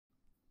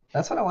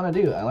That's what I want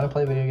to do. I want to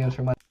play video games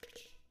for money.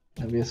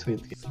 That'd be a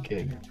sweet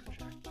gig.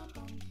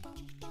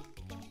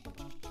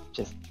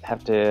 Just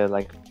have to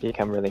like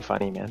become really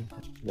funny, man.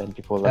 Then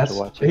people will love That's to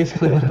watch it.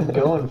 basically what I'm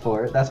going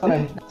for. That's what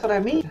I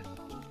mean.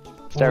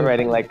 Start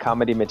writing like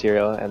comedy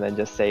material and then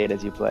just say it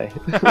as you play.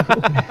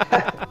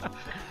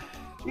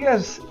 You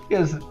guys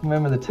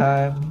remember the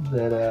time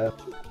that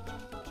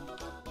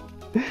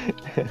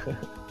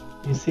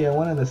you see, I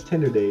went on this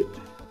Tinder date,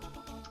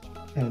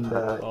 and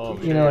Oh,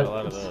 I'm you sure know, you got a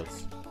lot of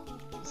those.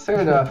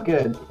 started off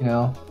good. You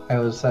know, I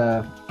was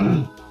it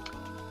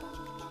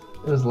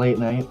was late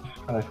night,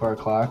 probably 4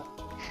 o'clock.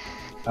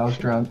 I was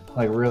drunk,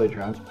 like really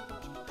drunk,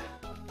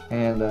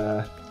 and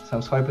so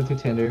I'm swiping through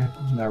Tinder,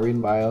 not reading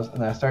bios, and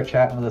then I start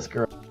chatting with this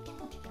girl,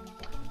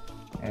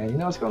 and you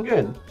know it's going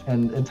good.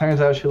 And it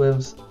turns out she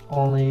lives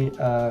only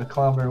a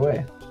kilometer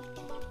away.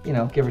 You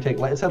know, give or take.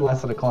 It said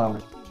less than a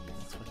kilometer.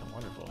 That's fucking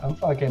wonderful. I'm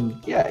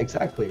fucking, yeah,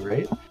 exactly,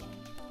 right?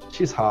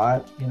 She's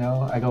hot, you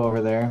know. I go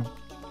over there.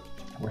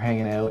 We're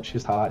hanging out.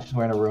 She's hot. She's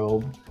wearing a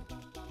robe.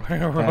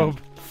 Wearing a robe.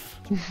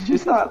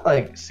 She's not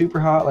like super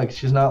hot. Like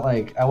she's not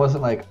like, I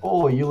wasn't like,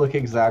 oh, you look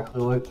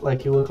exactly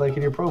like you look like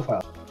in your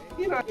profile.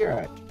 You know, you're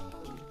right.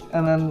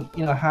 And then,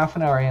 you know, half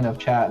an hour in of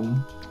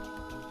chatting,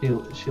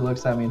 she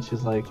looks at me and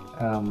she's like,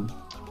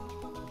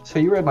 so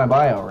you read my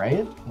bio,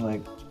 right? I'm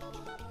like,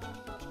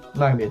 I'm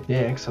not gonna be a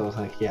dick. So I was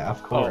like, yeah,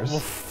 of course. Oh,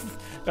 well,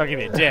 don't give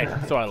me a dick,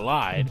 so I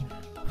lied.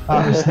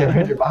 Obviously, I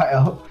read your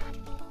bio.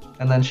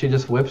 And then she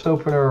just whips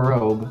open her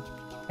robe,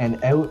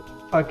 and out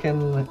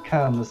fucking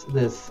comes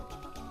this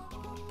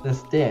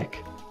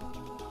dick.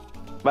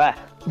 Bah.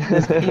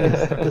 This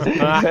penis. This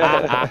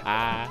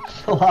penis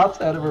flops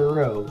out of her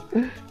robe.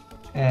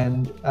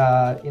 And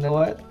you know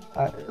what?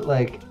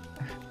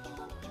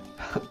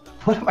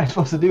 What am I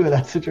supposed to do in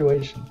that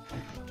situation?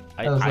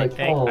 I was like,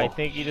 I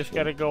think you just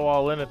gotta go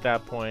all in at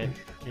that point.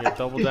 You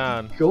double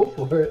down. Go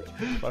for it.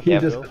 Fuck You yeah,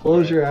 just go for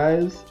close it. your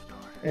eyes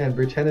and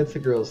pretend it's a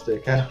girl's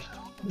dick. I don't know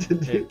what to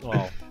do.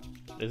 Well,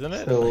 isn't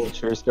it? So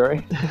True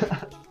story.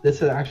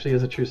 this actually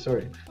is a true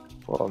story.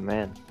 Oh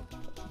man,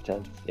 that's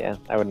intense. Yeah,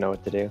 I wouldn't know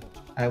what to do.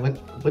 I went.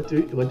 What do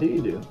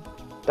you do?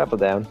 Double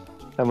down.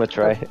 I'm gonna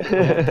try.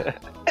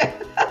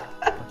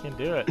 Fucking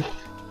do it.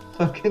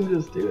 Fucking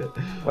just do it.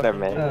 Whatever,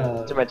 man.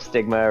 There's too much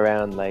stigma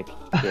around like.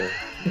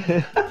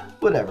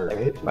 Whatever,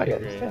 right? Fuck Okay.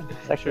 it. Great. Yeah,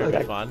 sex Sure, is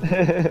it'd sex. be fun.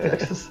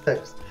 Sex is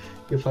sex.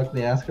 You fucked in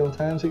the ass a couple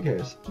times. Who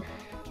cares?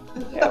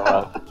 Yeah,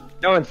 well,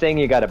 no one's saying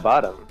you got a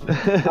bottom.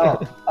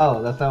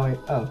 Oh, that's not what.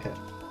 Oh, okay.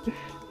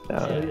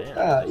 No,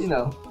 Yeah. You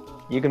know,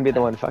 you can be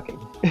the one fucking.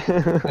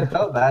 I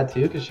felt bad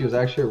too because she was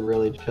actually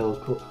really chill,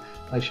 cool.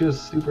 Like she was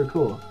super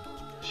cool.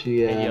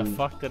 She And you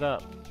fucked it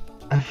up.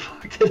 I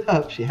fucked it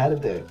up. She had a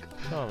dick.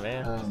 Oh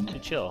man,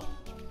 Just chill.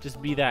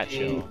 Just be that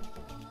chill.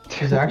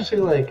 She's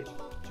actually like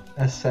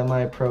a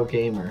semi-pro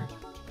gamer,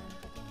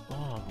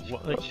 Oh,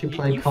 what, like, She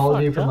played Call of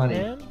Duty for fucked up, money.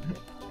 Man?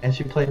 and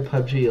she played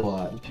PUBG a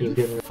lot. And she was You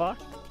getting.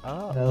 fucked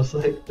up. And I was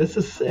like, this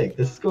is sick.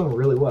 This is going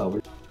really well.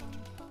 We're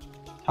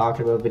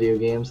talking about video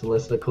games and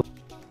listening to cool.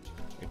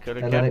 It could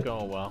have And then kept it-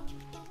 going well.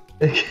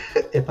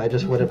 If I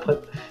just would have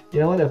put, you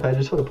know what? If I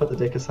just would have put the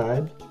dick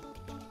aside,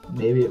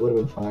 maybe it would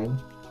have been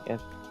fine. Yeah.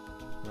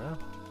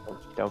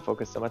 Don't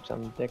focus so much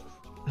on dicks.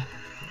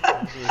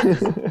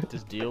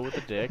 Just deal with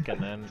the dick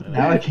and then.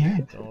 Now I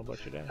can't. Go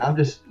about your day. I'm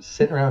just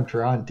sitting around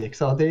drawing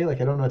dicks all day.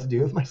 Like I don't know what to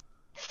do with myself.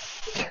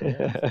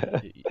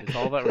 It's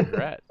all that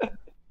regret.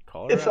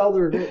 Call her It's out. all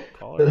the regret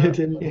Call her that I out.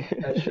 didn't.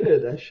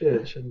 I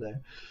should, shouldn't I?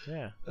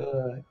 Yeah,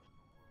 Yeah.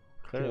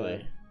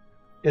 clearly.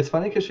 It's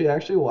funny because she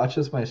actually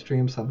watches my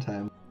stream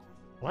sometimes.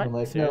 What? I'm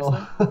like, Seriously?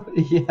 no.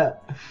 Yeah.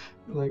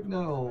 I'm like,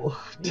 no.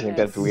 You think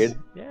that's weird?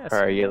 Yes. Or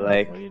are you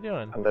like What are you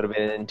doing? a little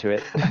bit into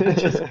it?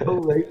 Just go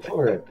right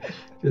for it.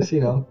 Just, you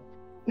know,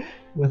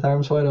 with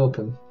arms wide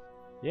open.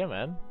 Yeah,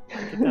 man.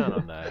 Get down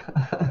on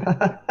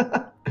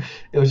that.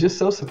 It was just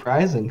so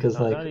surprising because,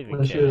 I'm like, not even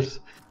when she kidding. was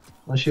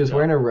Stop.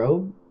 wearing a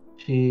robe,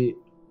 she,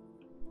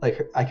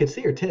 like, I could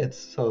see her tits.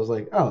 So I was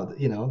like, oh,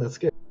 you know, that's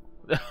good.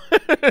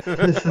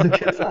 This is a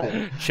good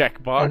sign. Check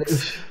And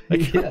box. it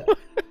was, yeah.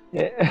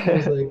 I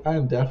was Yeah. like,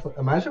 I'm definitely.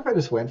 Imagine if I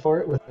just went for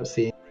it without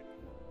seeing.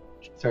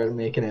 Started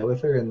making out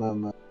with her, and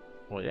then the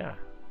Well, yeah.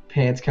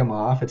 pants come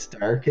off. It's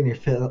dark, and you're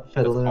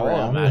fiddling all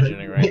I'm around.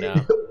 imagining right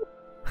now.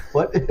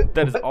 What?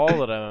 That is all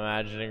that I'm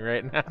imagining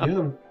right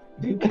now.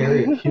 Do you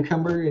carry a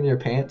cucumber in your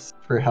pants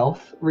for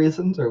health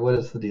reasons, or what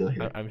is the deal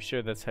here? I'm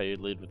sure that's how you'd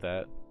lead with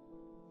that.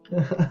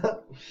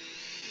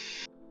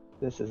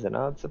 This is an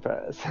odd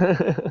surprise.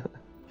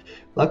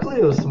 Luckily,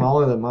 it was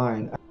smaller than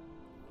mine.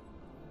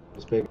 It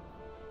was big.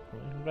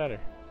 Even better.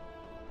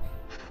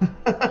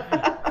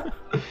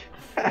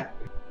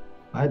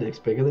 My dick's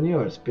bigger than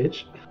yours,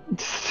 bitch.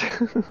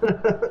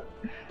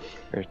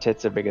 Her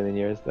tits are bigger than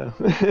yours, though.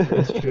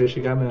 That's true.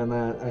 She got me on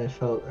that.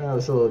 I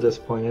was a little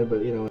disappointed,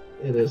 but you know,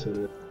 it is what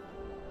it is.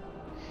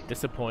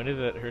 Disappointed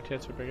that her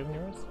tits were bigger than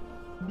yours?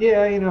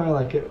 Yeah, you know, I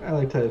like it. I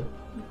like to.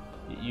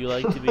 You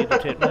like to be the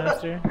tit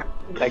master?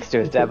 Likes to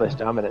establish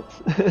dominance.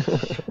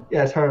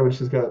 Yeah, it's hard when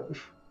she's got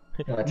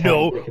You know, a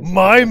No, tiny dick and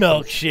my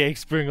small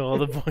milkshakes bring all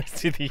the boys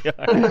to the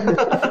yard.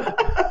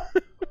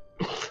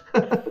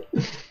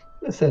 tits.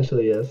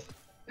 Essentially, yes.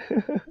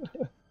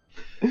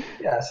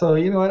 Yeah, so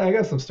you know what? I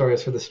got some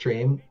stories for the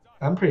stream.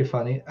 I'm pretty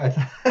funny.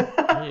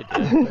 Yeah, you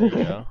did. There you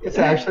go. It's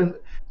actually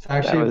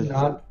was-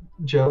 not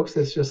jokes.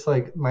 It's just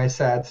like my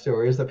sad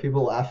stories that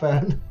people laugh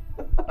at.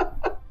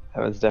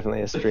 That was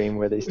definitely a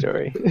stream-worthy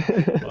story.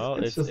 Well,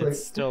 It's it's just like-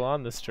 still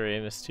on the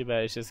stream. It's too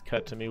bad it's just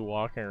cut to me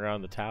walking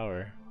around the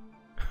tower.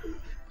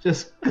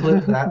 Just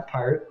clip that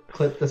part,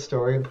 clip the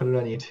story, and put it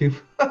on YouTube.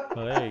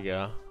 Well, there you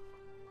go.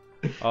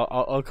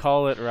 I'll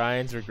call it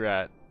Ryan's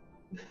regret.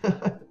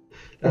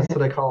 That's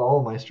what I call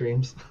all my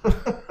streams.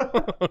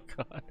 Oh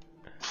god.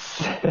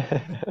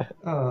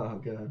 Oh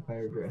god, my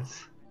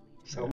regrets.